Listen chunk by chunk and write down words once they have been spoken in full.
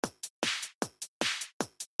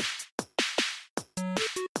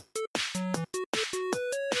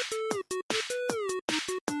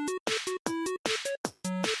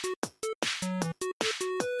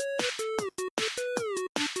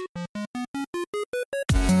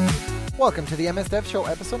Welcome to the MS Dev Show,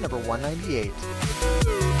 episode number 198.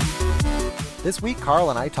 This week,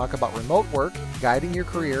 Carl and I talk about remote work, guiding your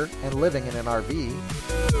career, and living in an RV.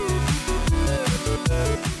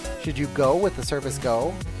 Should you go with the Surface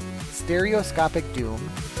Go? Stereoscopic Doom.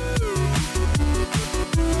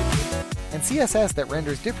 And CSS that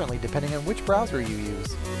renders differently depending on which browser you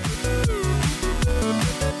use.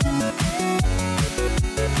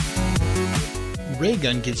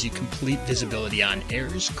 Raygun gives you complete visibility on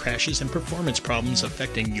errors, crashes, and performance problems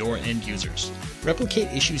affecting your end users. Replicate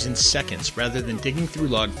issues in seconds rather than digging through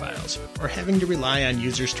log files or having to rely on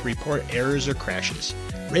users to report errors or crashes.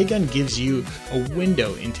 Raygun gives you a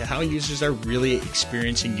window into how users are really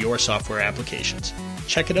experiencing your software applications.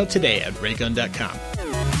 Check it out today at raygun.com.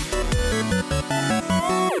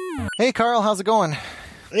 Hey Carl, how's it going?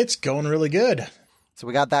 It's going really good. So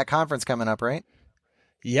we got that conference coming up, right?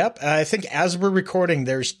 Yep. I think as we're recording,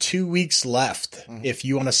 there's 2 weeks left. If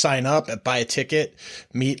you want to sign up, buy a ticket,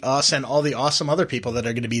 meet us and all the awesome other people that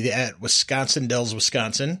are going to be at Wisconsin Dells,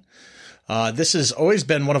 Wisconsin. This has always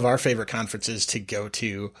been one of our favorite conferences to go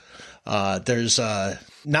to. There's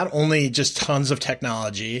not only just tons of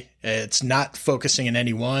technology, it's not focusing in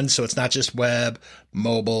any one. So it's not just web,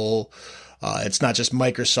 mobile. It's not just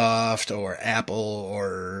Microsoft or Apple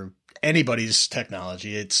or anybody's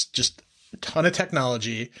technology. It's just a ton of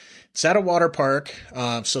technology. It's at a water park,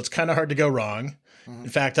 so it's kind of hard to go wrong. In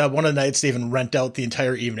fact, one of the nights they even rent out the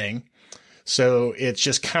entire evening. So it's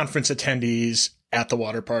just conference attendees at the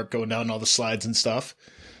water park going down all the slides and stuff.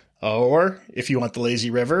 Or if you want the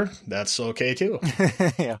lazy river, that's okay too.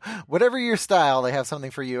 Yeah. Whatever your style, they have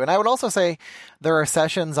something for you. And I would also say there are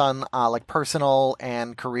sessions on like personal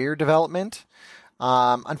and career development.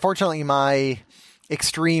 Unfortunately, my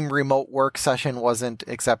extreme remote work session wasn't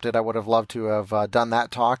accepted. I would have loved to have done that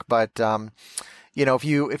talk, but if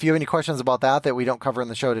you have any questions about that we don't cover in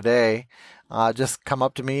the show today, just come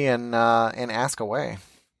up to me and ask away.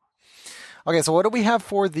 Okay, so what do we have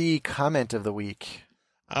for the comment of the week?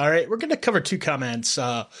 All right, we're going to cover two comments.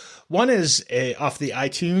 One is off the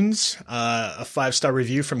iTunes, a 5-star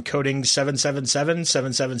review from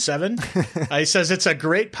Coding777777. He says it's a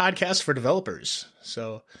great podcast for developers.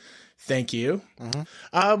 So thank you.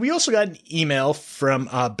 We also got an email from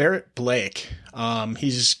Barrett Blake.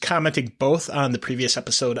 He's commenting both on the previous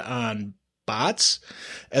episode on bots,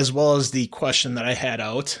 as well as the question that I had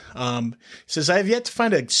out. He says, I have yet to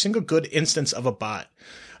find a single good instance of a bot.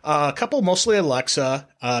 A couple, mostly Alexa,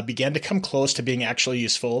 began to come close to being actually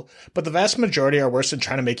useful, but the vast majority are worse than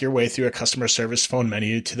trying to make your way through a customer service phone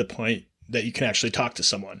menu to the point that you can actually talk to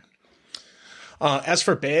someone. As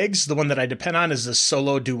for bags, the one that I depend on is the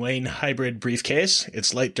Solo Dwayne hybrid briefcase.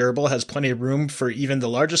 It's light, durable, has plenty of room for even the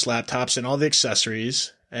largest laptops and all the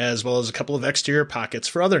accessories, as well as a couple of exterior pockets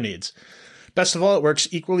for other needs. Best of all, it works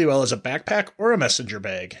equally well as a backpack or a messenger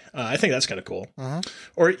bag. I think that's kind of cool.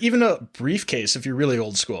 Or even a briefcase if you're really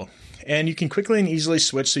old school. And you can quickly and easily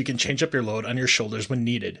switch so you can change up your load on your shoulders when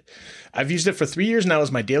needed. I've used it for 3 years now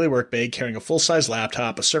as my daily work bag, carrying a full-size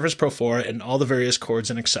laptop, a Surface Pro 4, and all the various cords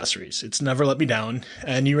and accessories. It's never let me down,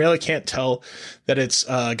 and you really can't tell that it's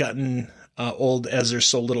gotten old as there's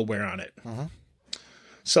so little wear on it.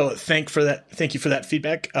 So thank you for that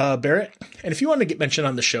feedback, Barrett. And if you want to get mentioned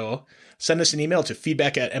on the show, send us an email to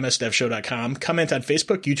feedback@msdevshow.com. Comment on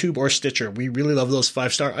Facebook, YouTube, or Stitcher. We really love those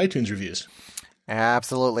 5-star iTunes reviews.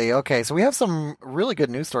 Absolutely. Okay, so we have some really good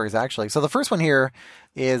news stories, actually. So the first one here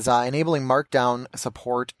is enabling Markdown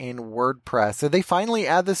support in WordPress. Did they finally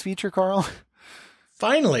add this feature, Carl?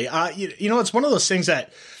 Finally. It's one of those things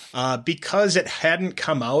that because it hadn't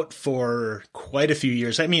come out for quite a few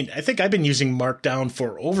years. I mean, I think I've been using Markdown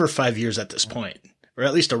for over 5 years at this point, or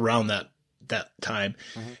at least around that time.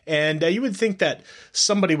 And you would think that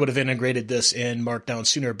somebody would have integrated this in Markdown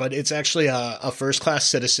sooner, but it's actually a first-class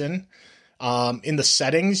citizen. In the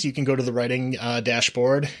settings, you can go to the writing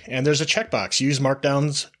dashboard, and there's a checkbox. Use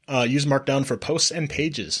Markdown for posts and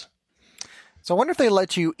pages. So I wonder if they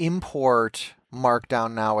let you import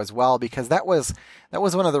Markdown now as well, because that was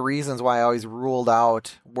one of the reasons why I always ruled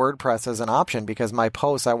out WordPress as an option, because my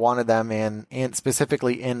posts, I wanted them in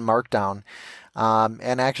specifically in Markdown.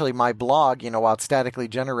 And actually my blog, while it's statically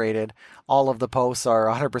generated, all of the posts are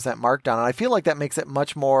 100% Markdown. And I feel like that makes it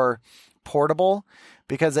much more portable,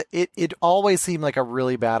 because it always seemed like a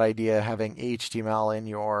really bad idea having HTML in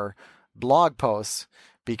your blog posts,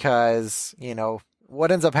 because,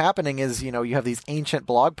 what ends up happening is, you have these ancient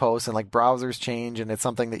blog posts and like browsers change and it's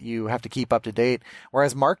something that you have to keep up to date.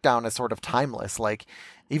 Whereas Markdown is sort of timeless. Like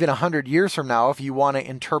even 100 years from now, if you want to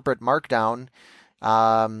interpret Markdown,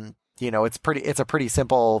 it's a pretty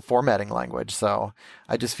simple formatting language. So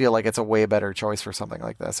I just feel like it's a way better choice for something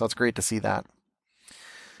like this. So it's great to see that.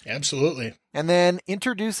 Absolutely. And then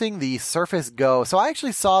introducing the Surface Go. So I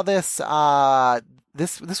actually saw this.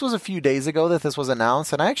 This was a few days ago that this was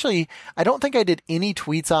announced, and I don't think I did any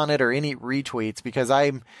tweets on it or any retweets because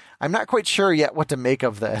I'm not quite sure yet what to make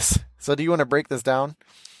of this. So do you want to break this down?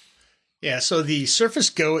 Yeah. So the Surface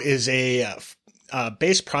Go is a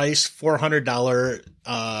base price $400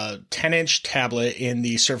 10-inch tablet in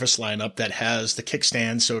the Surface lineup that has the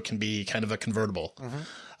kickstand, so it can be kind of a convertible.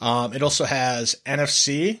 Mm-hmm. It also has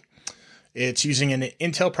NFC. It's using an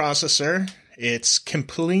Intel processor. It's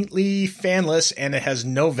completely fanless, and it has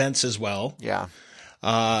no vents as well. Yeah.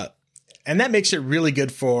 And that makes it really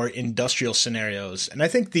good for industrial scenarios. And I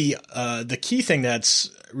think the key thing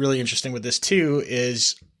that's really interesting with this too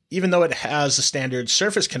is even though it has a standard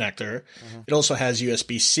Surface connector, it also has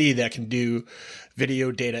USB-C that can do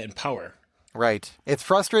video, data, and power. Right. It's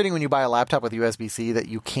frustrating when you buy a laptop with USB-C that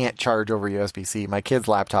you can't charge over USB-C. My kids'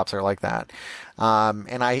 laptops are like that.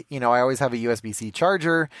 And I always have a USB-C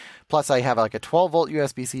charger. Plus I have like a 12-volt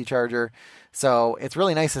USB-C charger. So it's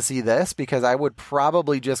really nice to see this because I would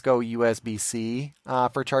probably just go USB-C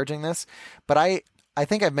for charging this. But I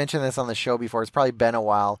think I've mentioned this on the show before. It's probably been a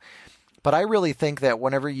while. But I really think that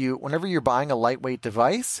whenever you're buying a lightweight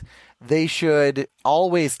device, they should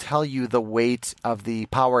always tell you the weight of the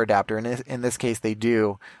power adapter. And in this case, they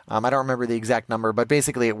do. I don't remember the exact number, but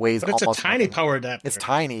basically it weighs almost it's a tiny nothing. Power adapter. It's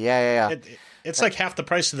tiny. Yeah. It's like half the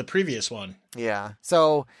price of the previous one. Yeah.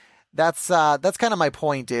 So that's kind of my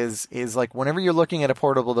point is like whenever you're looking at a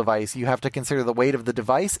portable device, you have to consider the weight of the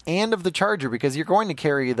device and of the charger because you're going to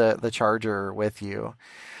carry the charger with you.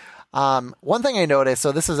 One thing I noticed,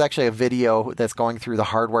 so this is actually a video that's going through the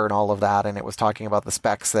hardware and all of that, and it was talking about the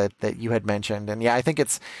specs that you had mentioned. And yeah, I think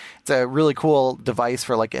it's a really cool device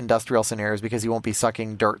for like industrial scenarios because you won't be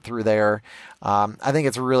sucking dirt through there. I think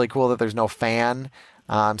it's really cool that there's no fan,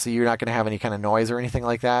 so you're not going to have any kind of noise or anything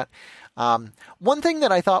like that. One thing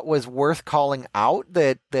that I thought was worth calling out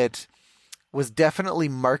that was definitely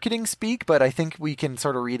marketing speak, but I think we can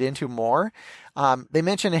sort of read into more. They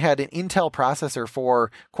mentioned it had an Intel processor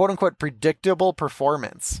for quote unquote predictable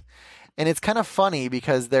performance. And it's kind of funny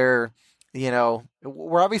because we're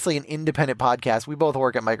obviously an independent podcast. We both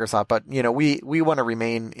work at Microsoft, but we want to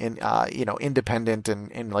remain independent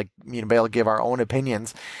and like, be able to give our own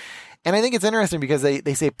opinions. And I think it's interesting because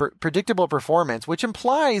they say predictable performance, which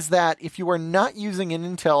implies that if you are not using an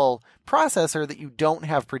Intel processor, that you don't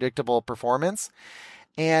have predictable performance.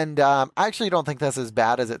 And I actually don't think that's as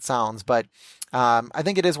bad as it sounds, but I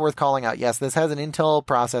think it is worth calling out. Yes, this has an Intel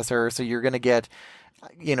processor, so you're going to get,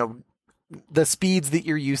 the speeds that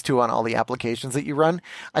you're used to on all the applications that you run.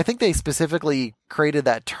 I think they specifically created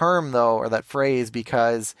that term, though, or that phrase,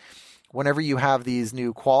 because whenever you have these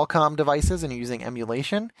new Qualcomm devices and you're using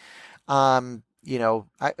emulation, I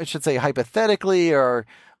should say hypothetically, or,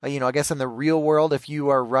 I guess in the real world, if you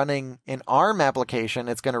are running an ARM application,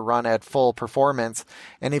 it's going to run at full performance.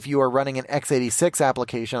 And if you are running an x86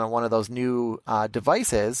 application on one of those new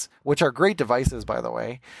devices, which are great devices, by the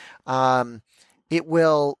way, it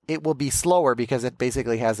will be slower because it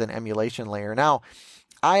basically has an emulation layer. Now,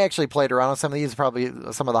 I actually played around with some of these, probably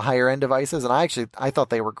some of the higher end devices, and I thought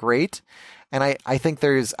they were great. And I think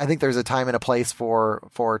there's a time and a place for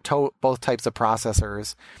both types of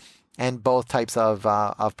processors and both types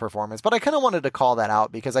of performance. But I kind of wanted to call that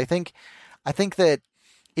out because I think that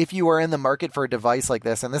if you are in the market for a device like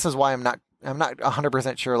this, and this is why I'm not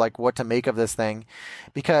 100% sure like what to make of this thing,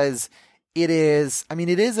 because it is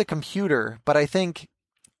a computer, but I think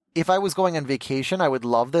if I was going on vacation, I would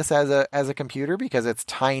love this as a computer because it's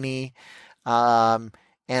tiny, and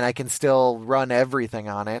I can still run everything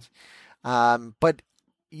on it. But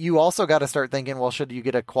you also got to start thinking, well, should you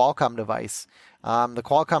get a Qualcomm device? The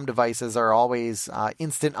Qualcomm devices are always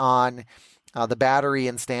instant on. The battery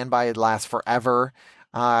and standby lasts forever.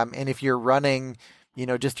 And if you're running,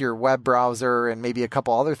 just your web browser and maybe a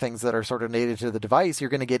couple other things that are sort of native to the device, you're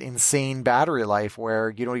going to get insane battery life where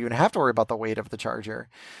you don't even have to worry about the weight of the charger.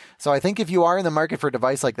 So I think if you are in the market for a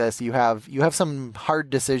device like this, you have some hard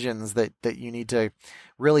decisions that you need to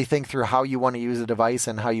really think through how you want to use a device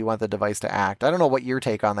and how you want the device to act. I don't know what your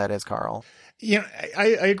take on that is, Carl. I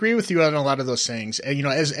agree with you on a lot of those things. And,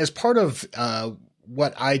 as part of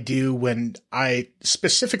what I do when I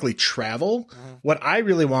specifically travel, what I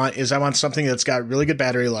really want is I want something that's got really good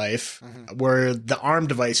battery life, where the ARM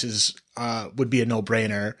devices would be a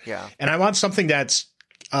no-brainer. Yeah. And I want something that's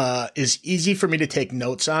is easy for me to take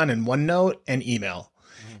notes on in OneNote and email.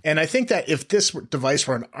 And I think that if this device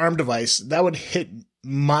were an ARM device, that would hit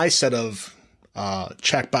my set of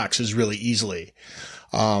checkboxes really easily.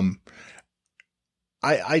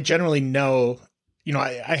 I generally know,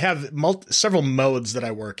 I have several modes that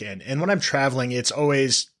I work in. And when I'm traveling, it's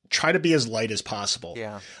always try to be as light as possible.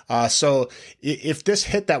 Yeah. So if this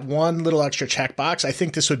hit that one little extra checkbox, I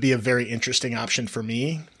think this would be a very interesting option for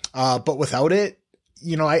me. But without it,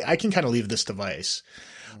 I can kind of leave this device.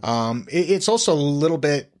 It's also a little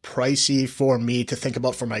bit pricey for me to think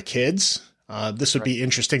about for my kids. This would be an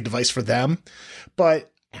interesting device for them,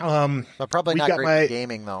 but probably not great for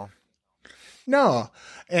gaming though. No.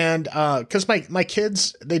 And, cause my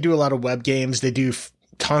kids, they do a lot of web games. They do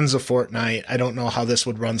tons of Fortnite. I don't know how this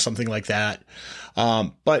would run something like that.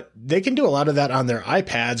 But they can do a lot of that on their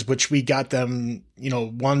iPads, which we got them,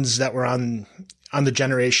 ones that were on the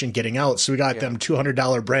generation getting out. So we got them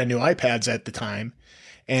 $200 brand new iPads at the time.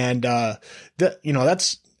 And,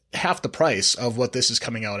 that's half the price of what this is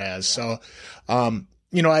coming out as. Yeah. So,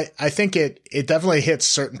 I think it definitely hits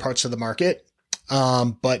certain parts of the market.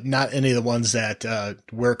 But not any of the ones that,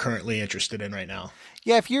 we're currently interested in right now.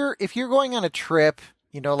 Yeah. If you're going on a trip,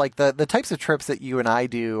 like the types of trips that you and I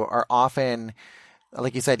do are often,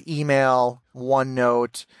 like you said, email,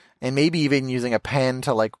 OneNote, and maybe even using a pen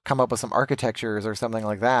to like come up with some architectures or something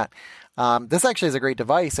like that. This actually is a great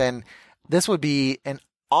device, and this would be an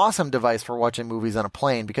awesome device for watching movies on a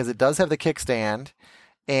plane because it does have the kickstand,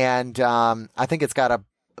 and I think it's got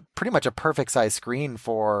pretty much a perfect size screen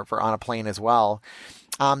for on a plane as well.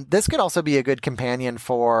 This could also be a good companion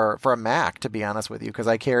for a Mac, to be honest with you, because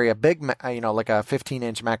I carry a big, like a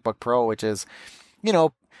 15-inch MacBook Pro, which is,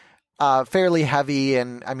 fairly heavy.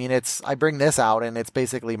 And I mean, I bring this out and it's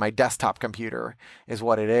basically my desktop computer is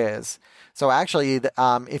what it is. So actually,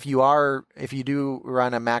 if you do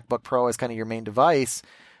run a MacBook Pro as kind of your main device,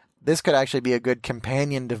 this could actually be a good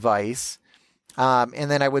companion device. And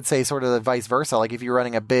then I would say sort of the vice versa. Like if you're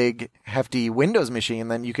running a big, hefty Windows machine,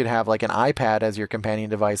 then you could have like an iPad as your companion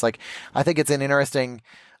device. Like I think it's an interesting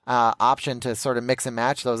option to sort of mix and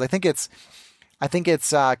match those. I think it's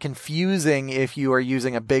confusing if you are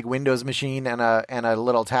using a big Windows machine and a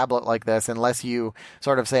little tablet like this, unless you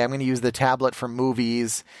sort of say I'm going to use the tablet for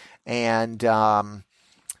movies and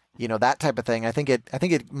that type of thing. I think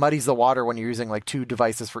it muddies the water when you're using like two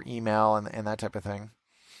devices for email and that type of thing.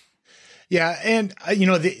 Yeah. And,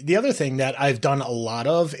 the other thing that I've done a lot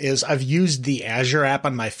of is I've used the Azure app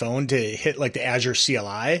on my phone to hit like the Azure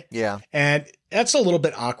CLI. Yeah. And that's a little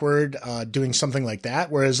bit awkward doing something like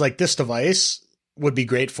that. Whereas like this device would be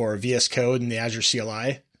great for VS Code and the Azure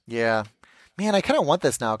CLI. Yeah. Man, I kind of want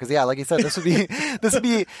this now because, like you said, this would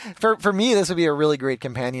be for me, this would be a really great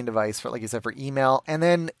companion device for, like you said, for email. And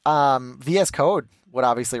then VS Code would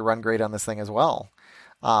obviously run great on this thing as well.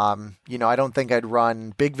 I don't think I'd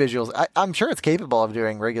run big visuals. I'm sure it's capable of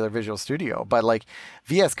doing regular Visual Studio, but like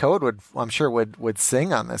VS Code would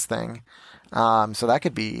sing on this thing. So that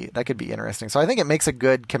could be interesting. So I think it makes a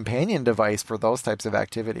good companion device for those types of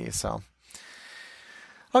activities. So,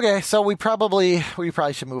 okay. So we probably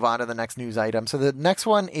should move on to the next news item. So the next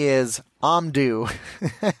one is Omdo.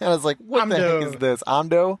 And I was like, what the heck is this?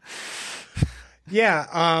 Omdo?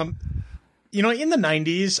 Yeah. In the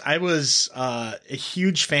 90s, I was a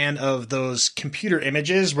huge fan of those computer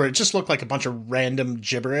images where it just looked like a bunch of random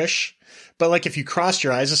gibberish. But like if you crossed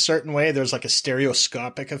your eyes a certain way, there's like a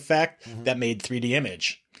stereoscopic effect that made 3D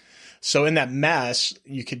image. So in that mess,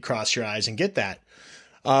 you could cross your eyes and get that.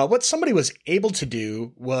 What somebody was able to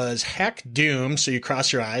do was hack Doom. So you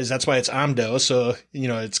cross your eyes. That's why it's Omdo. So,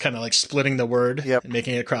 it's kind of like splitting the word and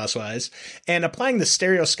making it crosswise and applying the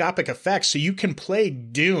stereoscopic effect. So you can play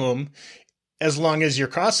Doom as long as you're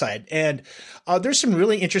cross-eyed. And there's some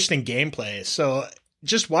really interesting gameplay. So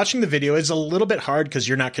just watching the video is a little bit hard because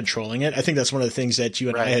you're not controlling it. I think that's one of the things that you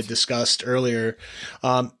and I had discussed earlier.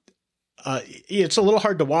 It's a little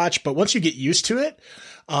hard to watch, but once you get used to it,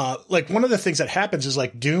 like one of the things that happens is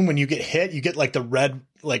like Doom, when you get hit, you get like the red,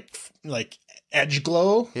 like edge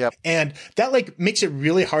glow. Yep. And that like makes it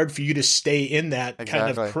really hard for you to stay in that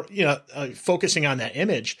kind of, focusing on that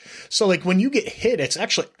image. So like when you get hit, it's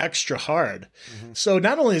actually extra hard. Mm-hmm. So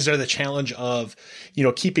not only is there the challenge of,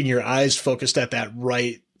 keeping your eyes focused at that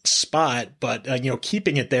right spot, but,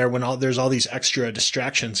 keeping it there when there's all these extra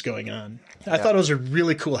distractions going on. I thought it was a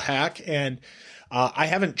really cool hack, and I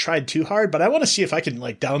haven't tried too hard, but I want to see if I can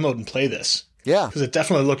like download and play this. Yeah. Because it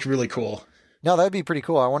definitely looked really cool. No, that'd be pretty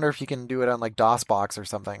cool. I wonder if you can do it on like DOSBox or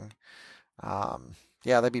something.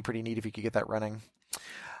 That'd be pretty neat if you could get that running.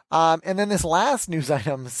 And then this last news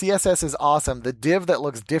item, CSS is awesome. The div that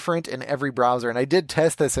looks different in every browser. And I did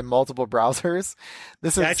test this in multiple browsers.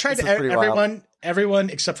 I tried everyone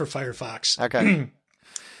except for Firefox. Okay.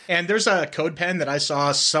 And there's a code pen that I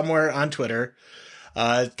saw somewhere on Twitter.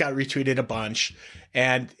 It got retweeted a bunch,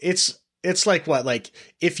 and it's like what, like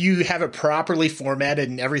if you have it properly formatted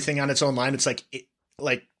and everything on its own line, it's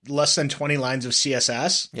like less than 20 lines of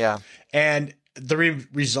CSS. Yeah. And the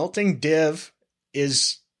resulting div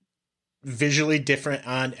is visually different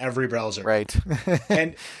on every browser. Right.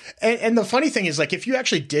 and the funny thing is, like, if you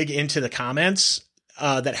actually dig into the comments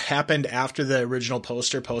that happened after the original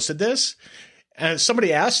poster posted this, and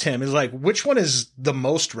somebody asked him, is like, which one is the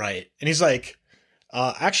most right? And he's like,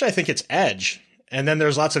 actually, I think it's Edge. And then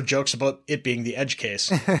there's lots of jokes about it being the Edge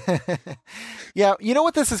case. Yeah, you know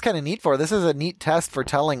what this is kind of neat for? This is a neat test for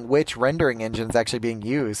telling which rendering engine is actually being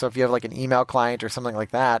used. So if you have like an email client or something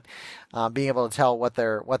like that, being able to tell what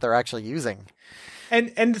they're actually using.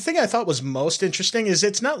 And the thing I thought was most interesting is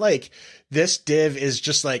it's not like this div is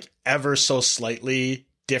just like ever so slightly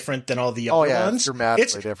different than all the other ones. It's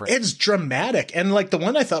dramatically different. It's dramatic. And like the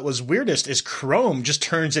one I thought was weirdest is Chrome just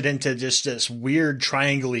turns it into just this weird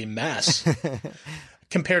triangle-y mess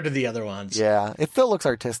compared to the other ones. Yeah, it still looks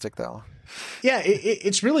artistic though. Yeah,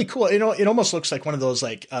 it's really cool. You know, it almost looks like one of those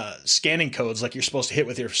like scanning codes like you're supposed to hit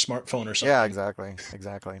with your smartphone or something. Yeah,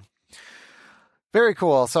 exactly. Very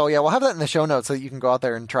cool. So yeah, we'll have that in the show notes so that you can go out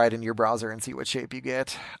there and try it in your browser and see what shape you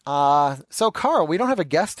get. So Carl, we don't have a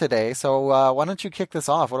guest today, so why don't you kick this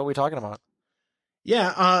off? What are we talking about?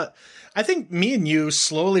 Yeah, I think me and you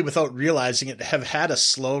slowly, without realizing it, have had a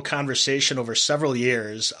slow conversation over several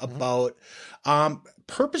years about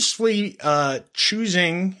purposefully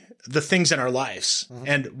choosing the things in our lives.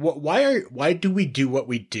 And why do we do what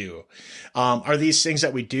we do? Are these things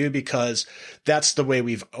that we do because that's the way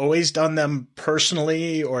we've always done them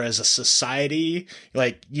personally or as a society?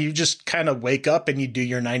 Like you just kind of wake up and you do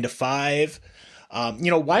your 9 to 5.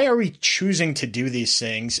 Why are we choosing to do these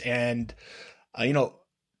things? And,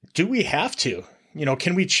 do we have to?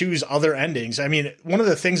 Can we choose other endings? I mean, one of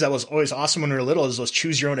the things that was always awesome when we were little is those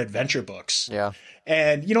choose your own adventure books. Yeah.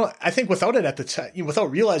 And, I think without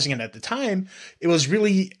realizing it at the time, it was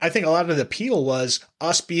really, I think a lot of the appeal was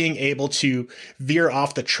us being able to veer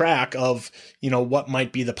off the track of, what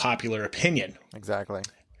might be the popular opinion. Exactly.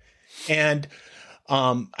 And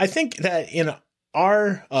I think that in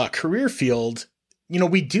our career field,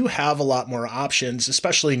 we do have a lot more options,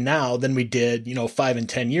 especially now than we did, 5 and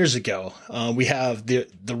 10 years ago. We have the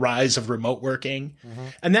rise of remote working,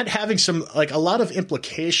 and that having a lot of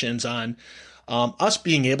implications on us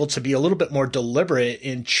being able to be a little bit more deliberate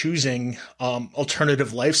in choosing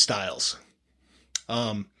alternative lifestyles.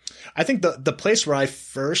 I think the place where I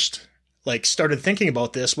first started thinking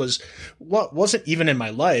about this was what wasn't even in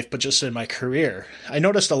my life, but just in my career. I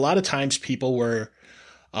noticed a lot of times people were,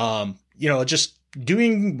 just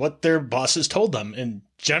doing what their bosses told them. And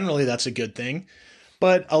generally that's a good thing.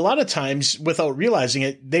 But a lot of times, without realizing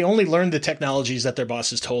it, they only learned the technologies that their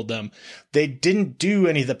bosses told them. They didn't do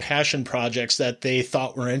any of the passion projects that they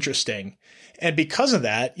thought were interesting. And because of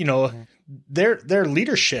that, their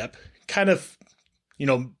leadership kind of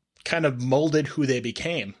molded who they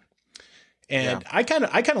became. And I kind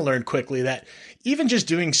of learned quickly that even just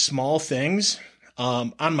doing small things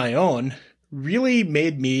on my own really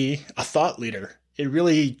made me a thought leader. It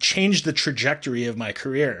really changed the trajectory of my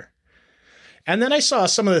career. And then I saw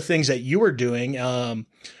some of the things that you were doing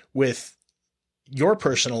with your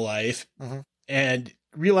personal life and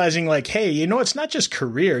realizing hey, it's not just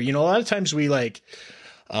career. A lot of times we let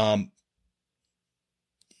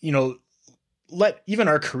even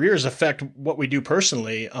our careers affect what we do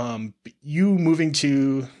personally. You moving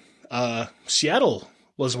to Seattle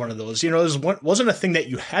was one of those. It wasn't a thing that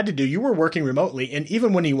you had to do. You were working remotely. And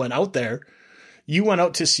even when you went out there, you went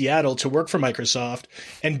out to Seattle to work for Microsoft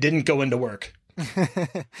and didn't go into work.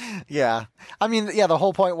 Yeah. I mean, the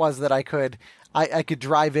whole point was that I could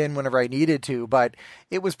drive in whenever I needed to, but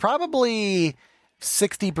it was probably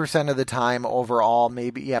 60% of the time overall,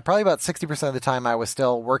 probably about 60% of the time I was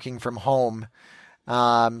still working from home.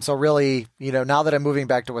 So really, now that I'm moving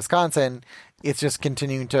back to Wisconsin, it's just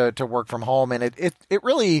continuing to work from home. And it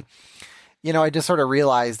really, I just sort of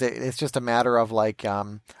realized it's just a matter of I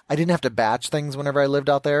didn't have to batch things whenever I lived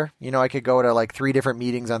out there. I could go to 3 different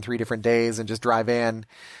meetings on 3 different days and just drive in.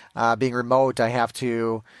 Being remote, I have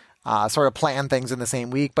to sort of plan things in the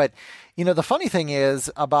same week. But, the funny thing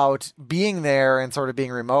is about being there and sort of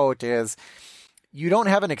being remote is you don't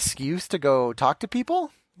have an excuse to go talk to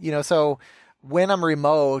people. So when I'm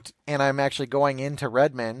remote and I'm actually going into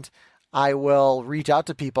Redmond, I will reach out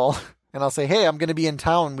to people and I'll say, hey, I'm going to be in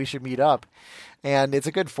town. We should meet up. And it's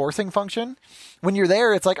a good forcing function. When you're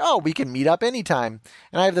there, it's we can meet up anytime.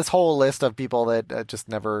 And I have this whole list of people that just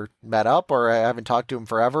never met up or I haven't talked to them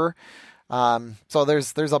forever. So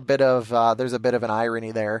there's a bit of an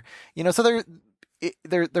irony there, so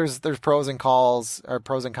there's pros and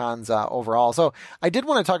pros and cons overall. So I did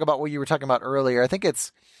want to talk about what you were talking about earlier. I think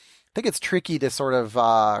it's tricky to sort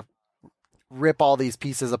of rip all these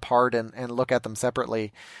pieces apart and look at them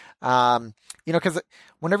separately. Because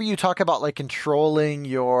whenever you talk about like controlling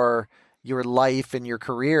your life and your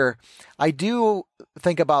career, I do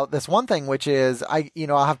think about this one thing, which is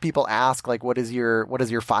I'll have people ask like, what is your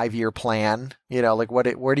 5-year plan? Like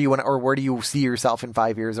where do you want, or where do you see yourself in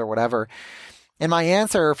 5 years or whatever? And my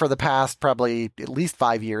answer for the past probably at least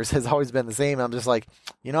 5 years has always been the same. I'm just like,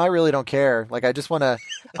 I really don't care. Like, I want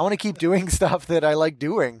to keep doing stuff that I like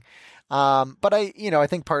doing. But I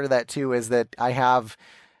think part of that too is that I have,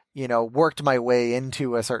 worked my way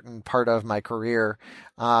into a certain part of my career.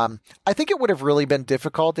 I think it would have really been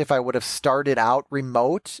difficult if I would have started out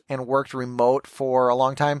remote and worked remote for a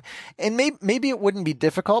long time. And maybe it wouldn't be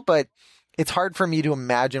difficult, but it's hard for me to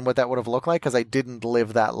imagine what that would have looked like because I didn't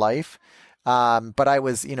live that life. But I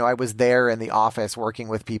was there in the office working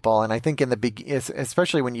with people. And I think in the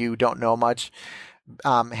especially when you don't know much,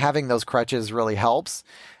 having those crutches really helps.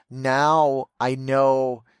 Now I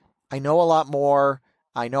know a lot more.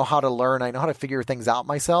 I know how to learn. I know how to figure things out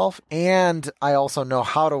myself. And I also know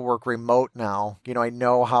how to work remote now. I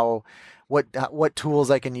know what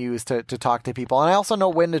tools I can use to talk to people. And I also know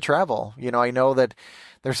when to travel. I know that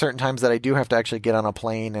there's certain times that I do have to actually get on a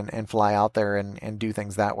plane and fly out there and do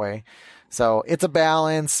things that way. So it's a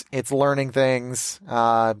balance. It's learning things.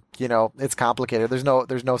 It's complicated.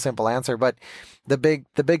 There's no simple answer. But the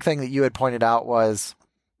big thing that you had pointed out was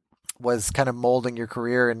kind of molding your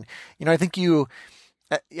career. And I think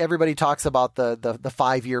everybody talks about the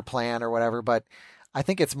 5-year plan or whatever, but I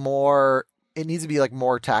think it needs to be like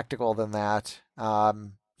more tactical than that.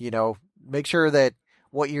 Make sure that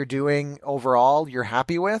what you're doing overall you're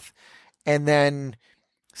happy with, and then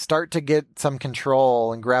start to get some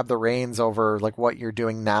control and grab the reins over like what you're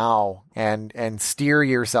doing now and steer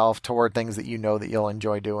yourself toward things that that you'll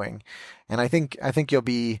enjoy doing. And I think you'll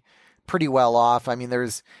be pretty well off. I mean,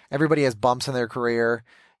 everybody has bumps in their career.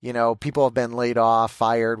 People have been laid off,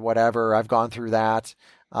 fired, whatever. I've gone through that.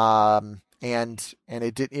 And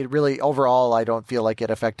it really overall, I don't feel like it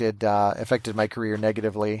affected my career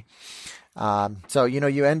negatively. So,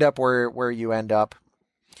 you end up where you end up.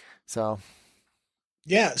 So.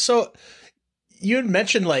 Yeah. So you had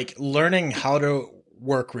mentioned like learning how to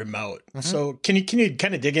work remote. Mm-hmm. So can you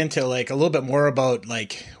kind of dig into like a little bit more about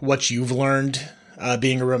like what you've learned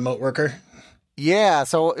being a remote worker? Yeah.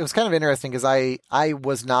 So it was kind of interesting because I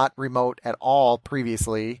was not remote at all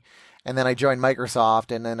previously. And then I joined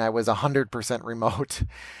Microsoft and then I was 100% remote.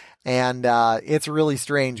 And it's really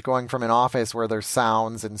strange going from an office where there's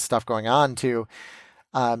sounds and stuff going on to,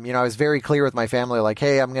 I was very clear with my family, like,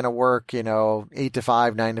 hey, I'm going to work, 8 to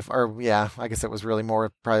 5, 9 to 4, or yeah, I guess it was really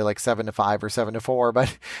more probably like 7 to 5 or 7 to 4.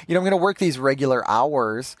 But, I'm going to work these regular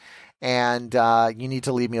hours and you need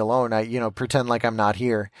to leave me alone. Pretend like I'm not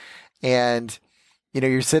here. And,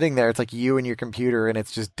 you're sitting there, it's like you and your computer and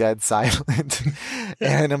it's just dead silent.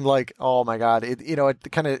 And I'm like, oh my God, it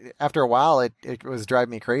kind of, after a while, it was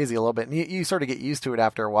driving me crazy a little bit. And you sort of get used to it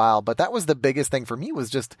after a while, but that was the biggest thing for me was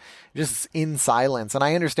just in silence. And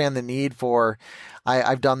I understand the need for,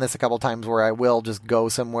 I've done this a couple times where I will just go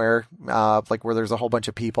somewhere, like where there's a whole bunch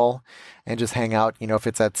of people and just hang out, if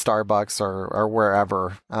it's at Starbucks or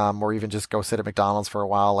wherever, or even just go sit at McDonald's for a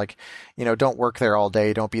while. Like, don't work there all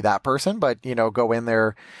day. Don't be that person, but, go in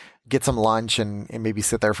there, get some lunch and maybe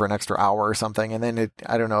sit there for an extra hour or something. And then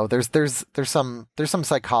I don't know, there's some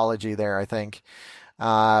psychology there, I think.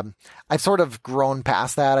 I've sort of grown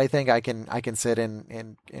past that. I think I can sit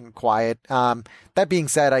in quiet. That being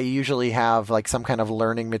said, I usually have like some kind of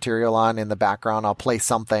learning material on in the background. I'll play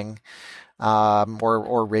something,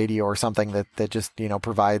 or radio or something that just,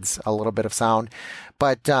 provides a little bit of sound.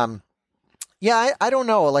 But, yeah, I don't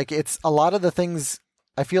know. Like it's a lot of the things,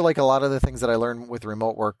 I feel like a lot of the things that I learn with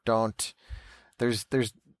remote work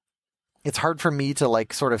it's hard for me to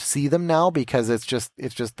like sort of see them now because it's just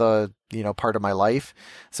the, part of my life.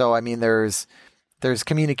 So, I mean, there's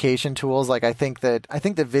communication tools. Like I think that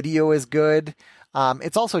video is good.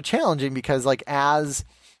 It's also challenging because like, as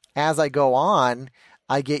I go on,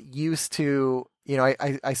 I get used to,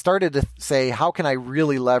 I started to say, how can I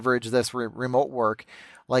really leverage this remote work?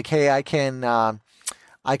 Like, hey, I can go,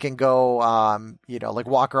 like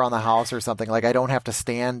walk around the house or something. Like I don't have to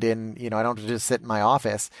stand in, I don't have to just sit in my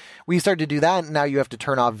office. We started to do that. And now you have to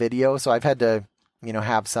turn off video. So I've had to,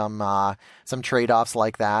 have some trade-offs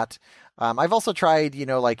like that. I've also tried,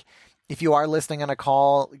 like if you are listening on a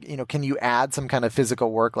call, can you add some kind of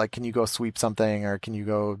physical work? Like, can you go sweep something, or can you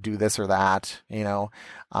go do this or that?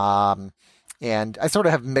 And I sort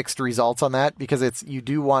of have mixed results on that, because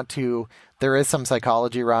there is some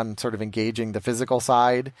psychology around sort of engaging the physical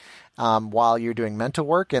side while you're doing mental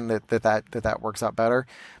work, and that works out better.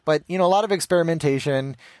 But, a lot of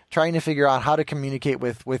experimentation, trying to figure out how to communicate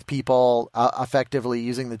with people effectively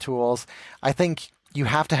using the tools. I think you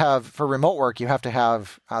have to have, for remote work, you have to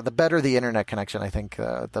have the better the internet connection. I think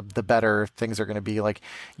the better things are going to be. Like,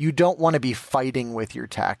 you don't want to be fighting with your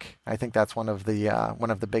tech. I think that's one of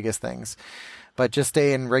the biggest things. But just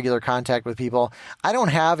stay in regular contact with people. I don't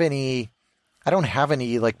have any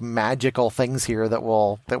like magical things here that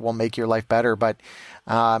will make your life better. But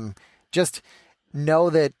just know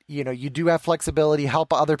that, you do have flexibility.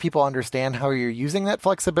 Help other people understand how you're using that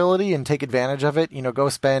flexibility and take advantage of it. Go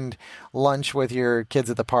spend lunch with your kids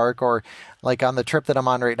at the park, or like on the trip that I'm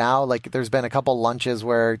on right now, like there's been a couple lunches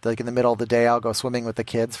where, like, in the middle of the day, I'll go swimming with the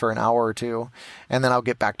kids for an hour or two, and then I'll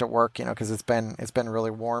get back to work, because it's been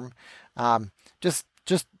really warm. Just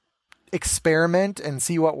experiment and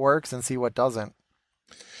see what works and see what doesn't.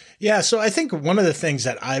 Yeah. So I think one of the things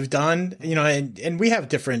that I've done, and we have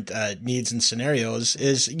different needs and scenarios,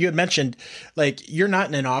 is you had mentioned, like, you're not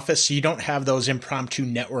in an office, so you don't have those impromptu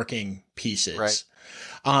networking pieces. Right.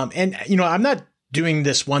 And, I'm not doing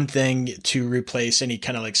this one thing to replace any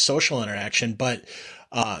kind of like social interaction, but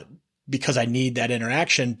because I need that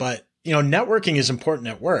interaction. But, networking is important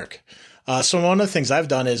at work. So one of the things I've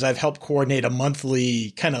done is I've helped coordinate a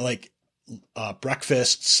monthly kind of like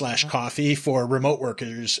breakfast / coffee for remote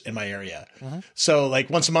workers in my area. Mm-hmm. So like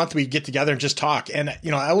once a month we get together and just talk. And,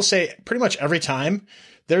 I will say pretty much every time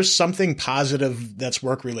there's something positive that's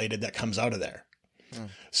work related that comes out of there. Mm.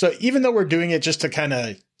 So even though we're doing it just to kind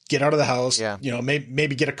of get out of the house,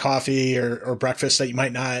 maybe get a coffee or breakfast that you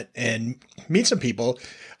might not, and meet some people,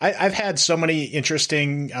 I've had so many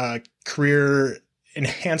interesting career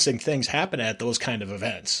enhancing things happen at those kind of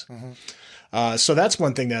events. Mm-hmm. So that's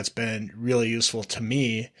one thing that's been really useful to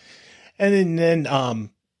me. And then,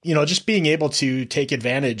 just being able to take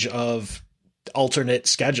advantage of alternate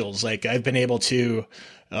schedules. Like, I've been able to,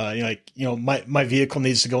 my vehicle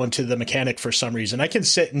needs to go into the mechanic for some reason. I can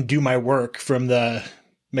sit and do my work from the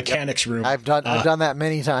mechanic's room. I've done that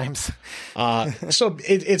many times. So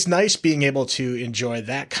it's nice being able to enjoy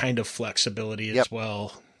that kind of flexibility as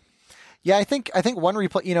well. Yeah, I think one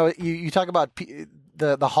replay. You talk about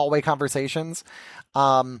the hallway conversations.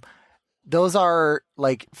 Those are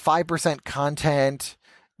like 5% content,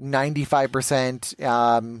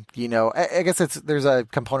 95%. I guess there's a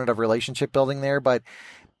component of relationship building there, but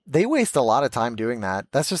they waste a lot of time doing that.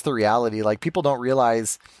 That's just the reality. Like, people don't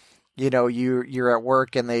realize, you're at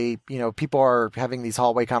work and people are having these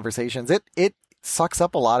hallway conversations. It sucks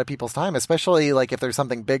up a lot of people's time, especially like if there's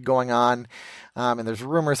something big going on, and there's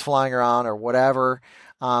rumors flying around or whatever.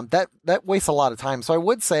 That wastes a lot of time. So I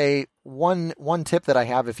would say one tip that I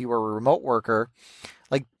have, if you were a remote worker,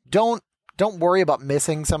 like, don't worry about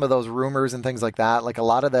missing some of those rumors and things like that. Like, a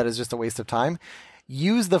lot of that is just a waste of time.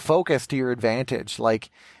 Use the focus to your advantage. Like,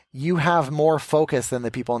 you have more focus than the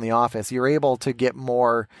people in the office. You're able to get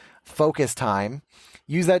more focus time.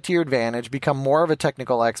 Use that to your advantage, become more of a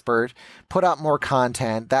technical expert, put out more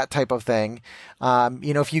content, that type of thing.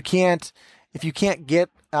 If you can't get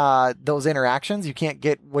those interactions, you can't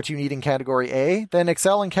get what you need in category A, then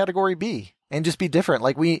excel in category B and just be different.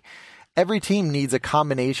 Like, every team needs a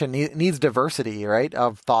combination, needs diversity, right,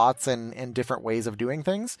 of thoughts and different ways of doing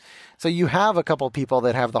things. So you have a couple people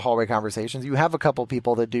that have the hallway conversations. You have a couple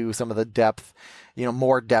people that do some of the depth,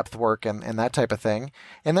 more depth work and that type of thing.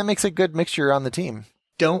 And that makes a good mixture on the team.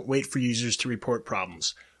 Don't wait for users to report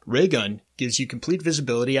problems. Raygun gives you complete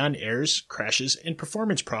visibility on errors, crashes, and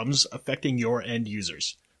performance problems affecting your end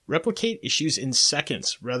users. Replicate issues in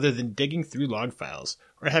seconds rather than digging through log files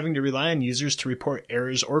or having to rely on users to report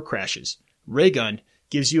errors or crashes. Raygun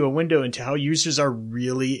gives you a window into how users are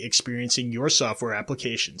really experiencing your software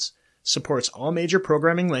applications, supports all major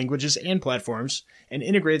programming languages and platforms, and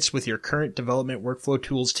integrates with your current development workflow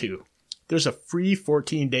tools too. There's a free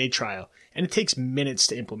 14-day trial, and it takes minutes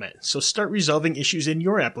to implement, so start resolving issues in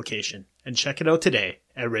your application and check it out today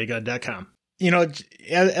at raygun.com.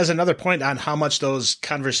 As another point on how much those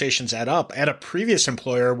conversations add up, at a previous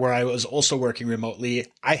employer where I was also working remotely,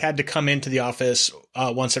 I had to come into the office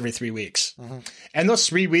once every 3 weeks. Mm-hmm. And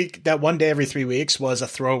that one day every 3 weeks was a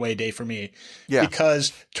throwaway day for me. Yeah.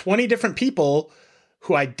 Because 20 different people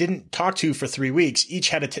who I didn't talk to for 3 weeks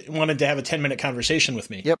each wanted to have a 10-minute conversation with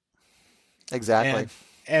me. Yep. Exactly.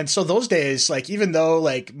 And so those days, like, even though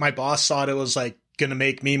like my boss thought it was like going to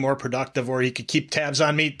make me more productive, or he could keep tabs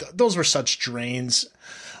on me. Those were such drains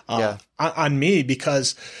on me,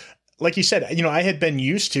 because like you said, I had been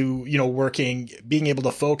used to, working, being able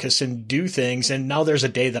to focus and do things. And now there's a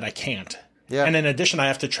day that I can't. Yeah. And in addition, I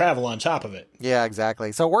have to travel on top of it. Yeah,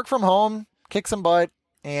 exactly. So work from home, kick some butt,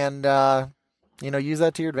 and, use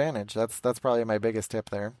that to your advantage. That's probably my biggest tip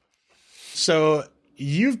there. So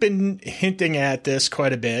you've been hinting at this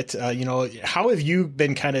quite a bit. How have you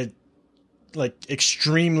been kind of like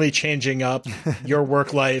extremely changing up your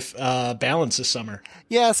work-life balance this summer?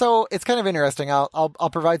 Yeah, so it's kind of interesting. I'll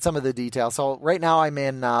provide some of the details. So right now I'm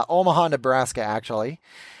in Omaha, Nebraska, actually.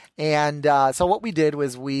 And so what we did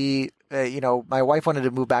was my wife wanted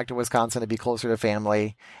to move back to Wisconsin to be closer to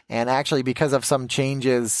family. And actually, because of some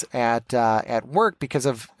changes at work, because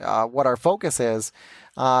of what our focus is,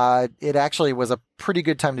 it actually was a pretty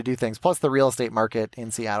good time to do things. Plus, the real estate market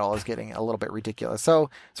in Seattle is getting a little bit ridiculous. So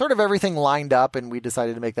sort of everything lined up, and we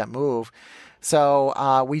decided to make that move.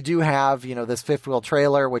 So we do have, this fifth wheel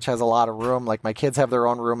trailer, which has a lot of room. Like my kids have their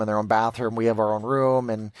own room and their own bathroom. We have our own room,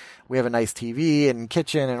 and we have a nice TV and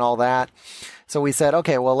kitchen and all that. So we said,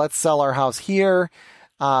 okay, well, let's sell our house here.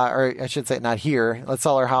 Or I should say not here. Let's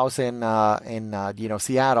sell our house in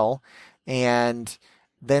Seattle. And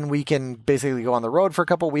then we can basically go on the road for a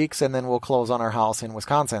couple weeks, and then we'll close on our house in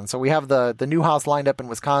Wisconsin. So we have the new house lined up in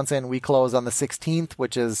Wisconsin. We close on the 16th,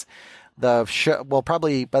 which is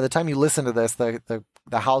probably by the time you listen to this, the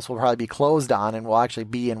house will probably be closed on, and we'll actually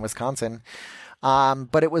be in Wisconsin.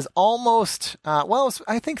 But it was almost,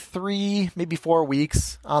 I think 3, maybe 4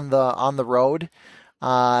 weeks on the road,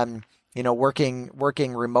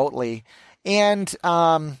 working remotely. And,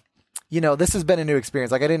 this has been a new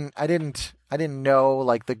experience. Like I didn't know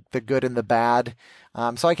like the good and the bad.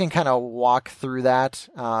 So I can kind of walk through that.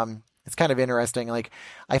 It's kind of interesting. Like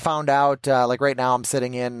I found out, like right now I'm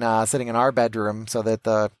sitting in our bedroom so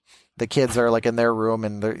that the kids are like in their room,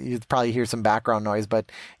 and you probably hear some background noise,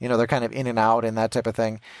 but they're kind of in and out and that type of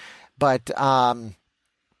thing. But, I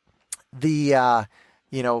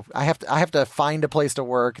have to find a place to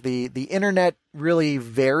work. The internet really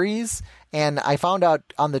varies. And I found out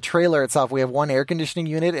on the trailer itself, we have one air conditioning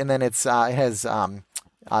unit, and then it has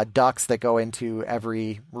ducts that go into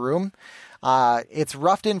every room. It's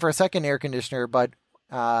roughed in for a second air conditioner, but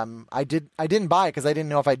I didn't buy it because I didn't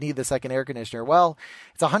know if I'd need the second air conditioner. Well,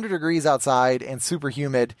 it's 100 degrees outside and super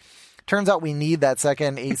humid. Turns out we need that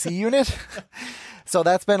second AC unit. So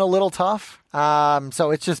that's been a little tough.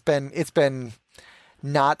 So it's been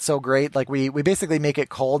not so great. Like we basically make it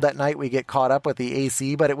cold at night. We get caught up with the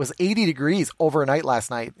AC, but it was 80 degrees overnight last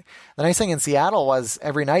night. The nice thing in Seattle was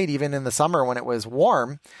every night, even in the summer when it was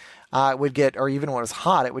warm, it would get, or even when it was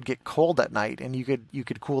hot, it would get cold at night, and you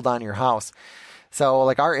could cool down your house. So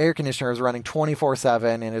like our air conditioner is running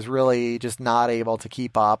 24/7 and is really just not able to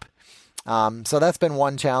keep up. So that's been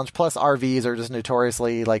one challenge. Plus RVs are just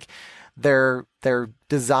notoriously like they're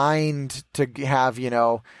designed to have,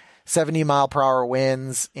 70 mile per hour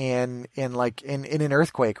winds in an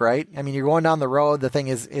earthquake, right? I mean, you're going down the road. The thing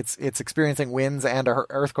is, it's experiencing winds and an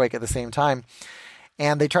earthquake at the same time.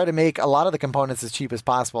 And they try to make a lot of the components as cheap as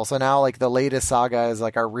possible. So now like the latest saga is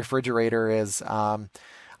like our refrigerator is,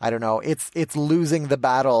 I don't know, it's losing the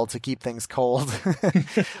battle to keep things cold. So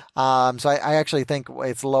I actually think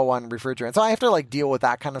it's low on refrigerant. So I have to like deal with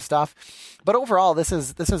that kind of stuff. But overall, this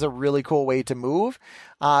is a really cool way to move,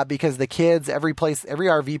 because the kids, every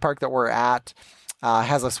RV park that we're at,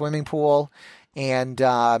 has a swimming pool. And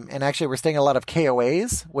actually we're staying in a lot of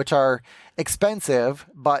KOAs, which are expensive,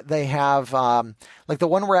 but they have, like the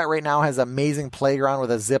one we're at right now has an amazing playground with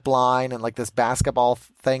a zip line and like this basketball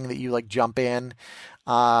thing that you like jump in.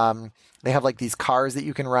 They have like these cars that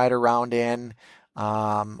you can ride around in.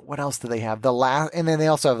 What else do they have? And then they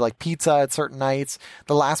also have like pizza at certain nights.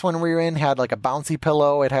 The last one we were in had like a bouncy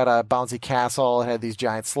pillow. It had a bouncy castle. It had these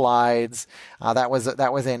giant slides. That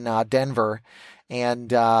was in Denver.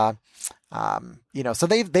 And, so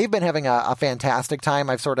they've been having a fantastic time.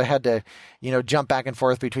 I've sort of had to, jump back and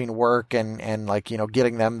forth between work and like,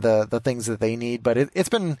 getting them the things that they need. But it's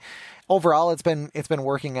been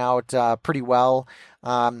working out, pretty well.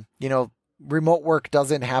 Remote work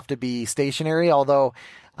doesn't have to be stationary, although,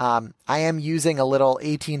 I am using a little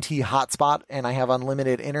AT&T hotspot and I have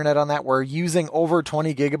unlimited internet on that. We're using over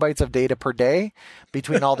 20 gigabytes of data per day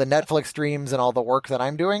between all the Netflix streams and all the work that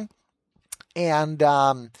I'm doing. And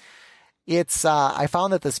It's I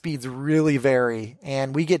found that the speeds really vary,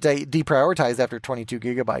 and we get deprioritized after 22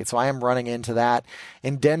 gigabytes. So I am running into that.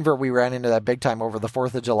 In Denver, we ran into that big time over the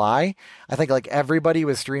 4th of July. I think like everybody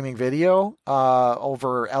was streaming video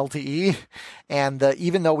over LTE, and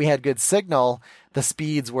even though we had good signal, the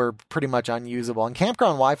speeds were pretty much unusable. And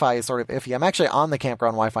campground Wi-Fi is sort of iffy. I'm actually on the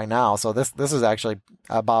campground Wi-Fi now, so this is actually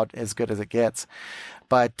about as good as it gets.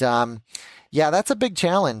 But yeah, that's a big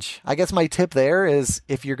challenge. I guess my tip there is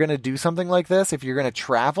if you're going to do something like this, if you're going to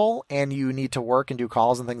travel and you need to work and do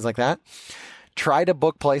calls and things like that, try to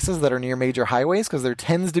book places that are near major highways, because there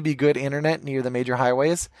tends to be good internet near the major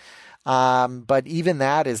highways. But even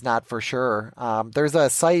that is not for sure. There's a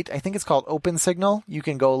site, I think it's called OpenSignal. You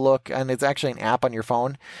can go look, and it's actually an app on your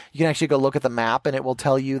phone. You can actually go look at the map, and it will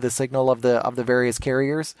tell you the signal of the various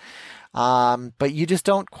carriers. But you just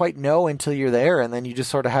don't quite know until you're there, and then you just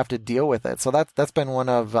sort of have to deal with it. So that's been one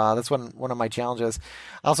of my challenges.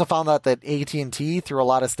 I also found out that AT&T through a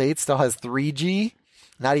lot of states still has 3G,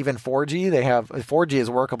 not even 4G. They have 4G is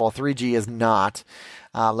workable, 3G is not.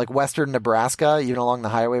 Like Western Nebraska, even along the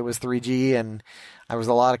highway, was 3G, and there was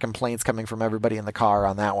a lot of complaints coming from everybody in the car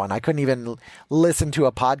on that one. I couldn't even listen to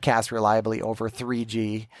a podcast reliably over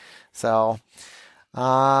 3G. So,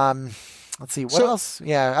 let's see, what else?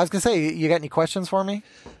 Yeah, I was going to say, you got any questions for me?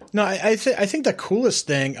 No, I think the coolest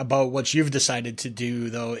thing about what you've decided to do,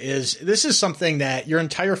 though, is this is something that your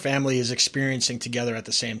entire family is experiencing together at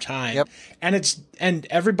the same time. Yep. And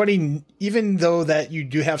everybody, even though that you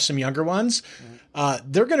do have some younger ones,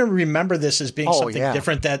 they're going to remember this as being something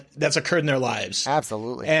different that's occurred in their lives.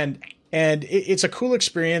 Absolutely. And it's a cool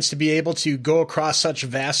experience to be able to go across such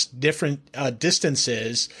vast different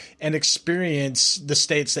distances and experience the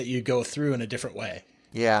states that you go through in a different way.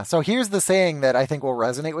 Yeah. So here's the saying that I think will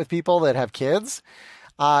resonate with people that have kids.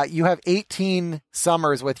 You have 18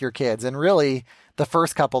 summers with your kids, and really the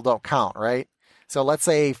first couple don't count, right? So let's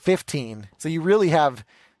say 15. So you really have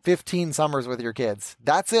 15 summers with your kids.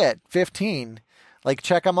 That's it. 15. Like,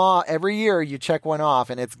 check them off. Every year you check one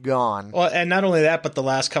off and it's gone. Well, and not only that, but the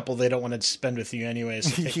last couple they don't want to spend with you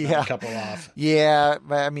anyways. So take a couple off. Yeah.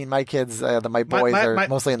 I mean, my kids, my boys are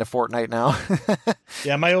mostly into Fortnite now.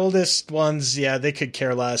 Yeah. My oldest ones, they could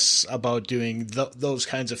care less about doing those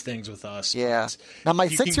kinds of things with us. Yeah. Now, my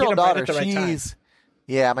 6-year-old daughter,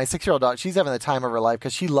 my 6-year-old daughter, she's having the time of her life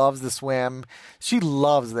because she loves the swim. She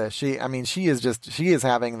loves this. She is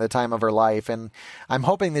having the time of her life. And I'm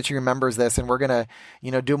hoping that she remembers this, and we're going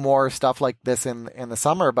to, do more stuff like this in the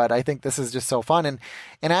summer. But I think this is just so fun. And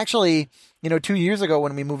actually, 2 years ago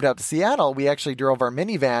when we moved out to Seattle, we actually drove our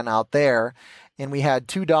minivan out there, and we had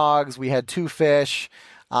 2 dogs, we had 2 fish,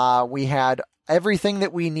 we had everything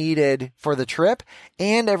that we needed for the trip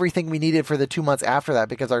and everything we needed for the 2 months after that,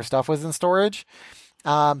 because our stuff was in storage.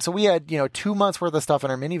 So we had, 2 months worth of stuff in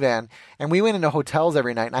our minivan, and we went into hotels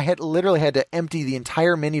every night, and I literally had to empty the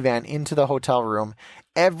entire minivan into the hotel room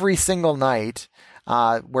every single night,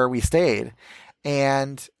 where we stayed.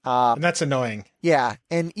 And that's annoying. Yeah.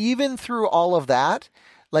 And even through all of that,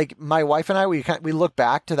 like my wife and I, we look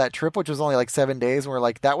back to that trip, which was only like 7 days, and we're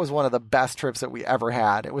like, that was one of the best trips that we ever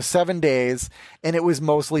had. It was 7 days, and it was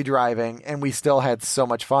mostly driving, and we still had so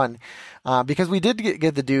much fun, because we did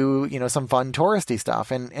get to do, some fun touristy stuff.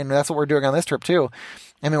 And that's what we're doing on this trip too.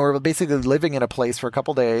 I mean, we're basically living in a place for a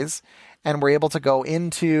couple days, and we're able to go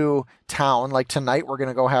into town. Like tonight, we're going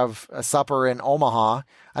to go have a supper in Omaha.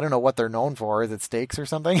 I don't know what they're known for. Is it steaks or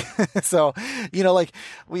something? So,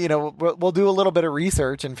 we'll do a little bit of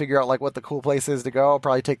research and figure out like what the cool place is to go.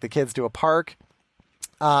 Probably take the kids to a park.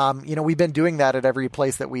 We've been doing that at every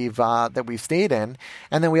place that we've stayed in.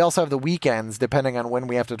 And then we also have the weekends, depending on when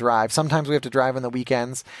we have to drive. Sometimes we have to drive on the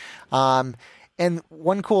weekends. And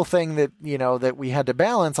one cool thing that, that we had to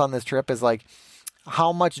balance on this trip is like,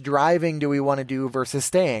 how much driving do we want to do versus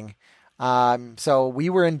staying? So we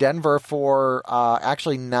were in Denver for,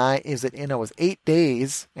 actually 8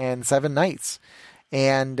 days and 7 nights.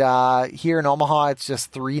 And, here in Omaha, it's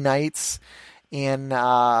just 3 nights. In,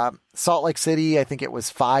 Salt Lake City, I think it was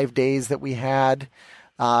 5 days that we had.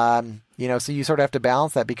 So you sort of have to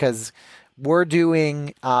balance that, because we're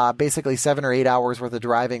doing basically 7 or 8 hours worth of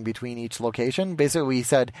driving between each location. Basically, we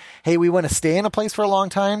said, hey, we want to stay in a place for a long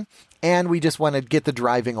time, and we just want to get the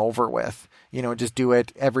driving over with. Just do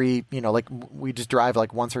it every, like we just drive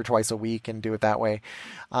like once or twice a week and do it that way.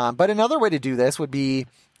 But another way to do this would be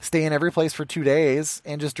stay in every place for 2 days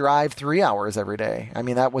and just drive 3 hours every day. I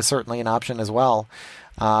mean, that was certainly an option as well.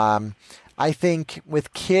 I think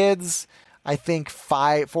with kids,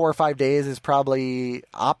 4 or 5 days is probably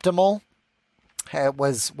optimal.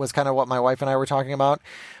 was kind of what my wife and I were talking about.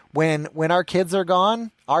 When our kids are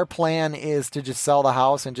gone, our plan is to just sell the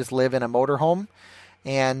house and just live in a motorhome.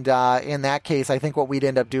 And in that case, I think what we'd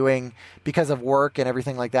end up doing, because of work and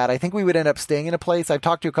everything like that, I think we would end up staying in a place. I've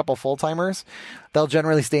talked to a couple full-timers. They'll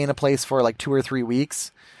generally stay in a place for like 2 or 3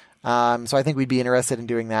 weeks. So I think we'd be interested in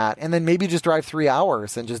doing that. And then maybe just drive 3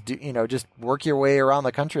 hours and just just work your way around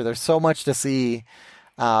the country. There's so much to see,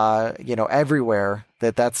 everywhere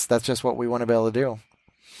that's just what we want to be able to do.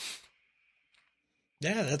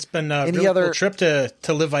 Yeah, that's been a really cool trip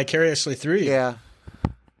to live vicariously through you. Yeah.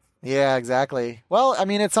 Yeah, exactly. Well, I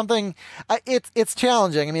mean, it's something, it's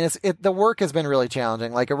challenging. I mean, the work has been really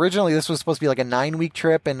challenging. Like originally this was supposed to be like a 9-week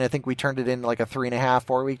trip, and I think we turned it into like a 3.5,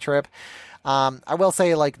 4-week trip. I will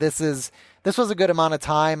say like this was a good amount of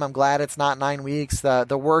time. I'm glad it's not 9 weeks.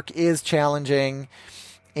 The work is challenging.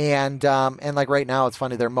 And like right now it's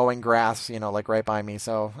funny, they're mowing grass, like right by me.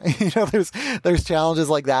 So, there's challenges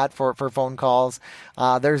like that for phone calls.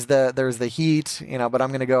 There's the heat, but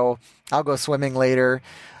I'll go swimming later.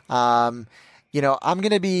 I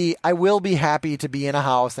will be happy to be in a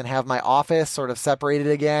house and have my office sort of separated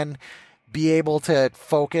again, be able to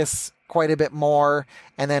focus quite a bit more.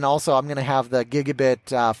 And then also I'm going to have the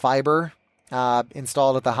gigabit fiber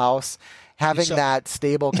installed at the house. Having that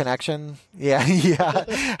stable connection. Yeah.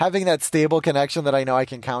 Having that stable connection that I know I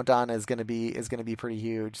can count on is going to be pretty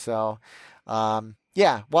huge. So,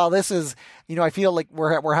 while this is, I feel like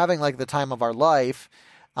we're having like the time of our life.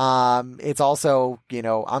 It's also,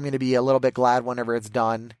 I'm going to be a little bit glad whenever it's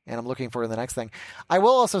done, and I'm looking for the next thing. I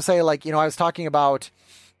will also say, like, I was talking about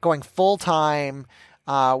going full time,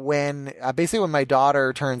 when my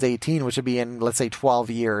daughter turns 18, which would be in, let's say, 12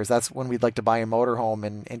 years. That's when we'd like to buy a motorhome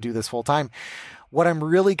and do this full time. What I'm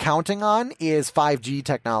really counting on is 5G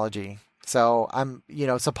technology. So I'm,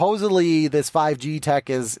 supposedly this 5G tech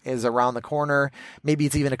is around the corner. Maybe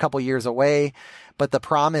it's even a couple years away, but the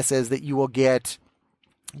promise is that you will get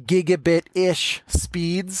gigabit-ish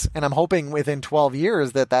speeds, and I'm hoping within 12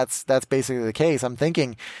 years that's basically the case. I'm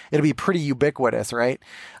thinking it'll be pretty ubiquitous, right?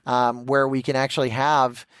 Where we can actually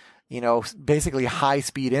have, basically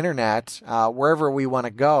high-speed internet wherever we want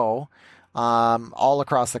to go, all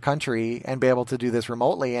across the country, and be able to do this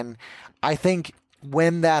remotely. And I think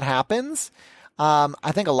when that happens,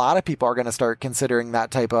 I think a lot of people are going to start considering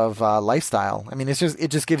that type of lifestyle. I mean, it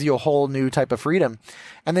just gives you a whole new type of freedom.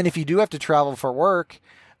 And then if you do have to travel for work,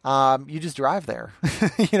 you just drive there.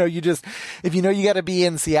 If you got to be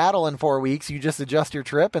in Seattle in 4 weeks, you just adjust your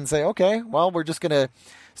trip and say, okay, well, we're just going to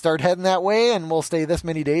start heading that way, and we'll stay this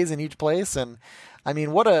many days in each place. And I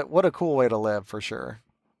mean, what a cool way to live, for sure.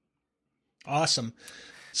 Awesome.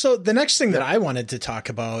 So the next thing that I wanted to talk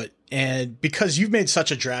about, and because you've made such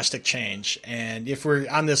a drastic change, and if we're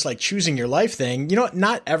on this like choosing your life thing,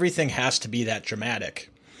 not everything has to be that dramatic.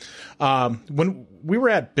 When we were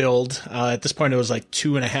at Build, at this point, it was like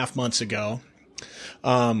 2.5 months ago.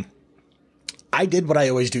 I did what I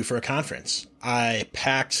always do for a conference. I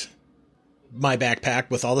packed my backpack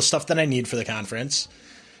with all the stuff that I need for the conference.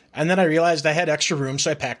 And then I realized I had extra room,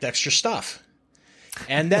 so I packed extra stuff.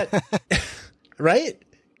 And that, right?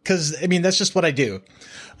 Because, I mean, that's just what I do.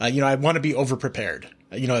 I want to be over-prepared.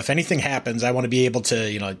 If anything happens, I want to be able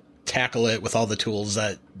to, tackle it with all the tools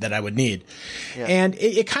that I would need. Yeah. And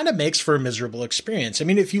it kind of makes for a miserable experience. I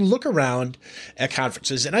mean, if you look around at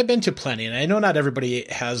conferences, and I've been to plenty, and I know not everybody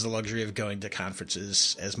has the luxury of going to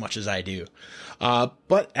conferences as much as I do.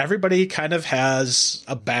 But everybody kind of has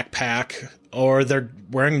a backpack, or they're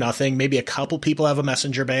wearing nothing. Maybe a couple people have a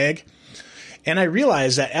messenger bag. And I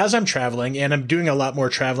realize that as I'm traveling, and I'm doing a lot more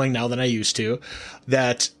traveling now than I used to,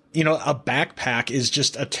 that a backpack is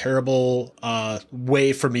just a terrible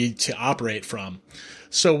way for me to operate from.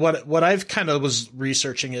 So what I've kind of was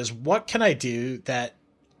researching is, what can I do that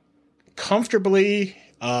comfortably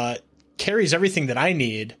carries everything that I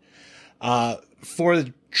need for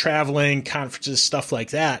traveling, conferences, stuff like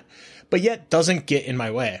that, but yet doesn't get in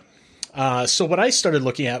my way. So what I started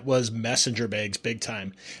looking at was messenger bags big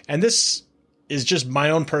time. And this is just my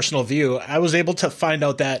own personal view. I was able to find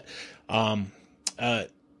out that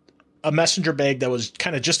a messenger bag that was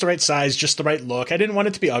kind of just the right size, just the right look. I didn't want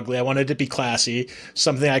it to be ugly. I wanted it to be classy,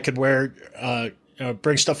 something I could wear,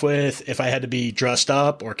 bring stuff with if I had to be dressed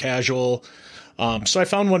up or casual. So I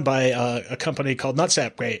found one by a company called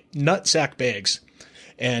Nutsack Bags.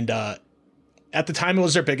 And at the time, it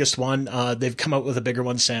was their biggest one. They've come out with a bigger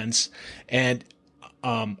one since. And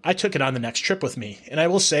I took it on the next trip with me. And I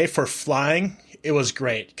will say, for flying, it was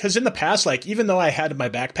great. Because in the past, like, even though I had my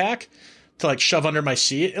backpack to like shove under my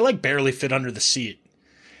seat, it like barely fit under the seat,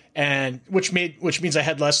 and which means I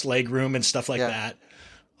had less leg room and stuff like that.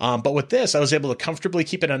 But with this, I was able to comfortably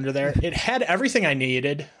keep it under there. It had everything I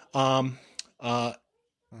needed. And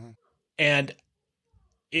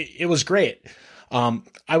it was great.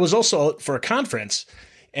 I was also out for a conference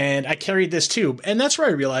and I carried this too. And that's where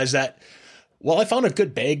I realized that while I found a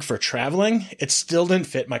good bag for traveling, it still didn't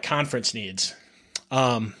fit my conference needs.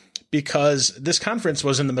 Because this conference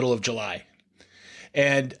was in the middle of July.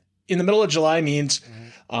 And in the middle of July means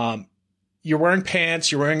you're wearing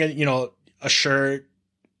pants, you're wearing a shirt,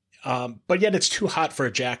 but yet it's too hot for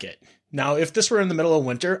a jacket. Now, if this were in the middle of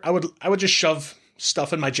winter, I would just shove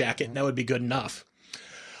stuff in my jacket and that would be good enough.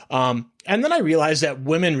 And then I realized that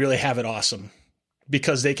women really have it awesome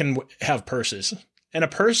because they can have purses. And a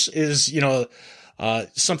purse is,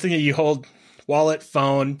 something that you hold, wallet,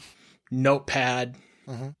 phone, notepad,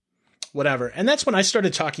 whatever. And that's when I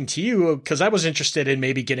started talking to you because I was interested in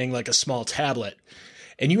maybe getting like a small tablet.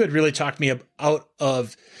 And you had really talked me out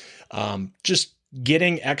of just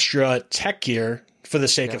getting extra tech gear for the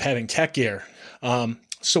sake of having tech gear.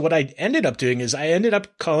 So what I ended up doing is I ended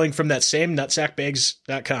up calling from that same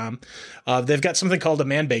nutsackbags.com. They've got something called a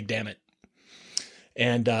man bag, damn it.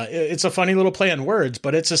 And it's a funny little play on words,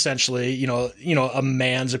 but it's essentially, a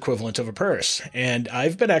man's equivalent of a purse. And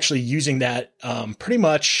I've been actually using that pretty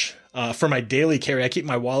much for my daily carry. I keep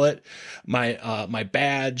my wallet, my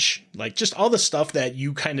badge, like just all the stuff that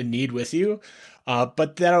you kind of need with you.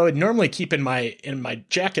 But that I would normally keep in my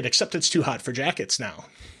jacket, except it's too hot for jackets now.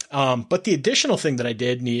 But the additional thing that I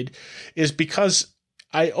did need is because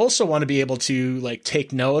I also want to be able to like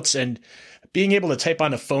take notes, and being able to type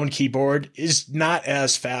on a phone keyboard is not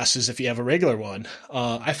as fast as if you have a regular one.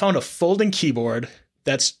 I found a folding keyboard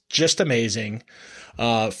that's just amazing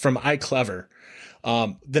from iClever.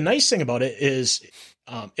 The nice thing about it is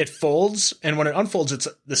it folds, and when it unfolds, it's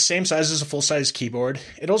the same size as a full-size keyboard.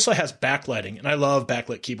 It also has backlighting, and I love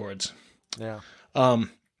backlit keyboards. Yeah.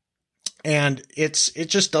 And it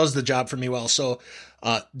just does the job for me well. So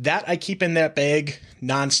that I keep in that bag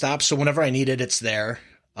nonstop. So whenever I need it, it's there.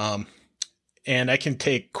 And I can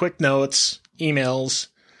take quick notes, emails,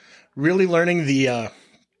 really learning the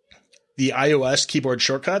iOS keyboard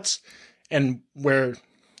shortcuts, and where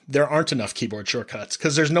there aren't enough keyboard shortcuts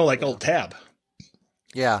because there's no like Alt Tab.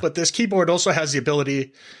 Yeah. But this keyboard also has the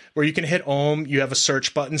ability where you can hit Home, you have a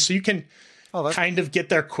search button, so you can kind of get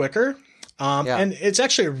there quicker. And it's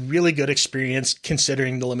actually a really good experience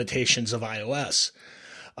considering the limitations of iOS.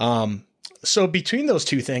 So between those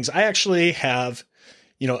two things, I actually have,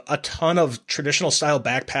 a ton of traditional style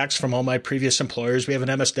backpacks from all my previous employers. We have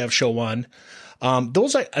an MS Dev Show one.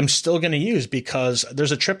 Those I'm still going to use because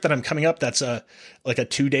there's a trip that I'm coming up that's a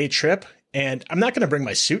 2-day trip, and I'm not going to bring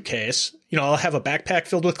my suitcase. I'll have a backpack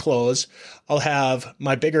filled with clothes. I'll have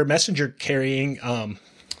my bigger messenger carrying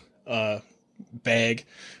bag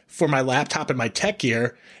for my laptop and my tech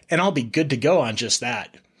gear, and I'll be good to go on just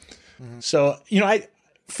that. So,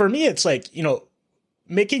 for me, it's like,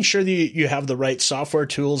 making sure that you have the right software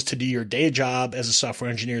tools to do your day job as a software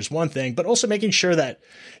engineer is one thing, but also making sure that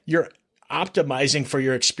you're optimizing for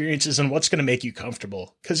your experiences and what's going to make you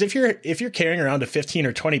comfortable. Because if you're carrying around a 15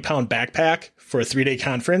 or 20 pound backpack for a 3-day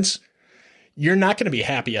conference, you're not going to be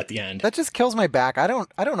happy at the end. That just kills my back. I don't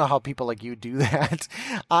know how people like you do that.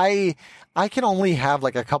 I can only have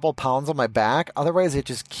like a couple pounds on my back. Otherwise, it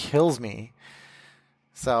just kills me.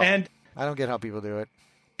 So, and I don't get how people do it.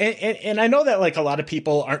 And I know that like a lot of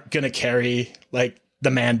people aren't going to carry like the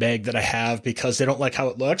man bag that I have because they don't like how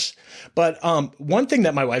it looks. But one thing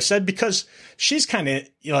that my wife said, because she's kind of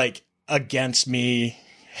like against me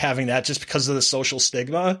having that just because of the social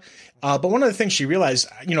stigma. But one of the things she realized,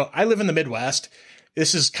 I live in the Midwest.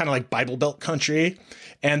 This is kind of like Bible Belt country.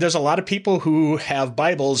 And there's a lot of people who have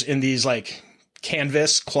Bibles in these like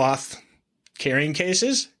canvas cloth carrying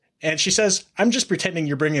cases. And she says, I'm just pretending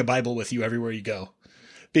you're bringing a Bible with you everywhere you go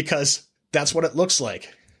because that's what it looks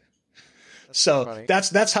like. So funny.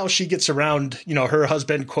 That's how she gets around, her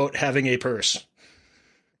husband, quote, having a purse.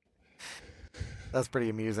 That's pretty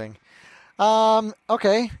amusing.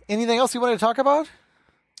 Okay. Anything else you want to talk about?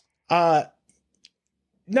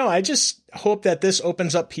 No, I just hope that this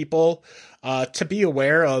opens up people to be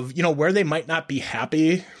aware of, where they might not be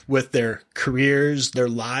happy with their careers, their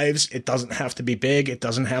lives. It doesn't have to be big. It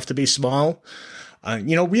doesn't have to be small.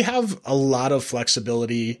 We have a lot of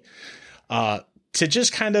flexibility to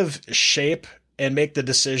just kind of shape and make the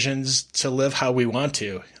decisions to live how we want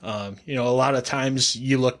to. A lot of times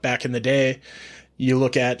you look back in the day, you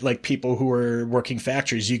look at like people who were working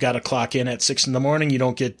factories. You got to clock in at 6 a.m. You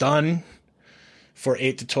don't get done for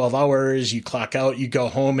 8 to 12 hours. You clock out, you go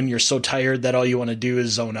home and you're so tired that all you want to do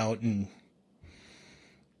is zone out and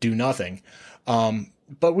do nothing.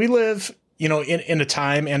 But we live, in a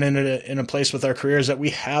time and in a place with our careers that we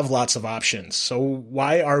have lots of options. So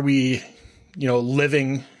why are we,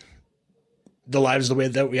 living the lives the way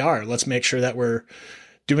that we are? Let's make sure that we're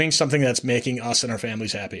doing something that's making us and our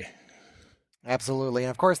families happy. Absolutely.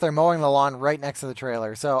 And of course, they're mowing the lawn right next to the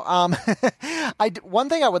trailer. So one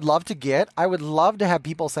thing I would love to have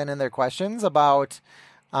people send in their questions about,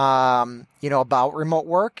 about remote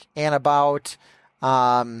work and about,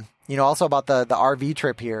 also about the RV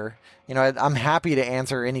trip here. I'm happy to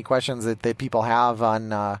answer any questions that people have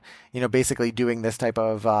on, basically doing this type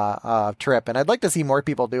of trip. And I'd like to see more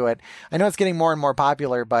people do it. I know it's getting more and more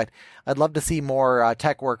popular, but I'd love to see more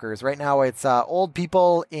tech workers. Right now it's old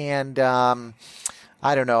people and, I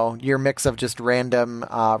don't know, your mix of just random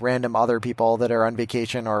other people that are on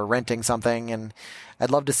vacation or renting something. And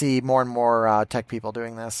I'd love to see more and more tech people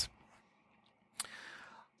doing this.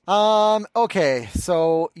 Okay,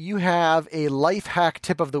 so you have a life hack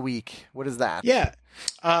tip of the week. What is that? Yeah.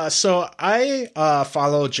 So I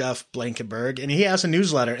follow Jeff Blankenberg, and he has a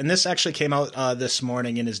newsletter, and this actually came out this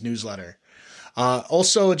morning in his newsletter.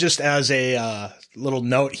 Also, just as a little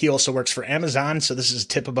note, he also works for Amazon, so this is a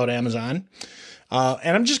tip about Amazon.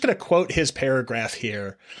 And I'm just going to quote his paragraph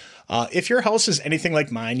here. If your house is anything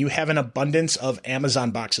like mine, you have an abundance of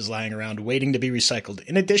Amazon boxes lying around waiting to be recycled.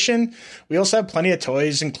 In addition, we also have plenty of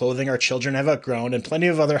toys and clothing our children have outgrown and plenty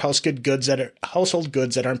of other household goods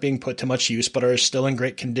that aren't being put to much use but are still in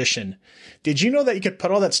great condition. Did you know that you could put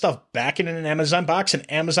all that stuff back in an Amazon box and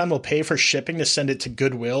Amazon will pay for shipping to send it to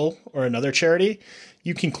Goodwill or another charity?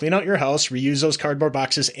 You can clean out your house, reuse those cardboard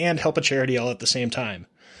boxes, and help a charity all at the same time.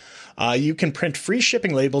 You can print free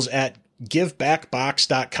shipping labels at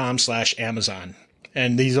givebackbox.com/Amazon.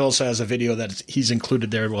 And he also has a video that he's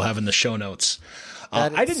included there we'll have in the show notes.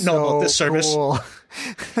 I didn't know about this service. Cool.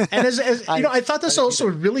 And as I thought this also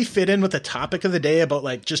really fit in with the topic of the day about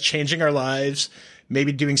like just changing our lives,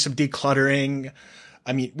 maybe doing some decluttering.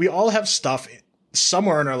 I mean, we all have stuff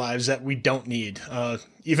somewhere in our lives that we don't need,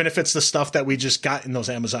 even if it's the stuff that we just got in those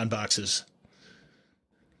Amazon boxes.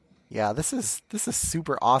 Yeah, this is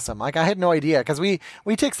super awesome. Like, I had no idea because we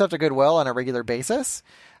take stuff to Goodwill on a regular basis,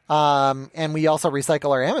 and we also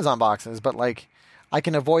recycle our Amazon boxes. But like, I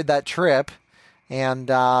can avoid that trip and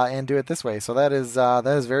do it this way. So that is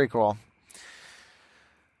very cool.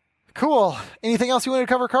 Cool. Anything else you want to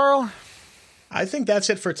cover, Carl? I think that's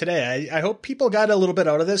it for today. I hope people got a little bit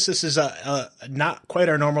out of this. This is a not quite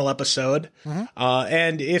our normal episode. Mm-hmm.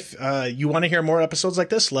 And if you want to hear more episodes like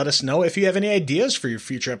this, let us know. If you have any ideas for your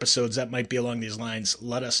future episodes that might be along these lines,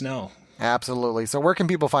 let us know. Absolutely. So where can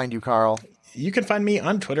people find you, Carl? You can find me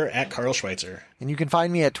on Twitter at Carl Schweitzer. And you can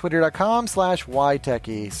find me at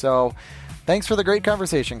twitter.com/ytechie. So thanks for the great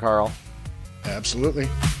conversation, Carl. Absolutely.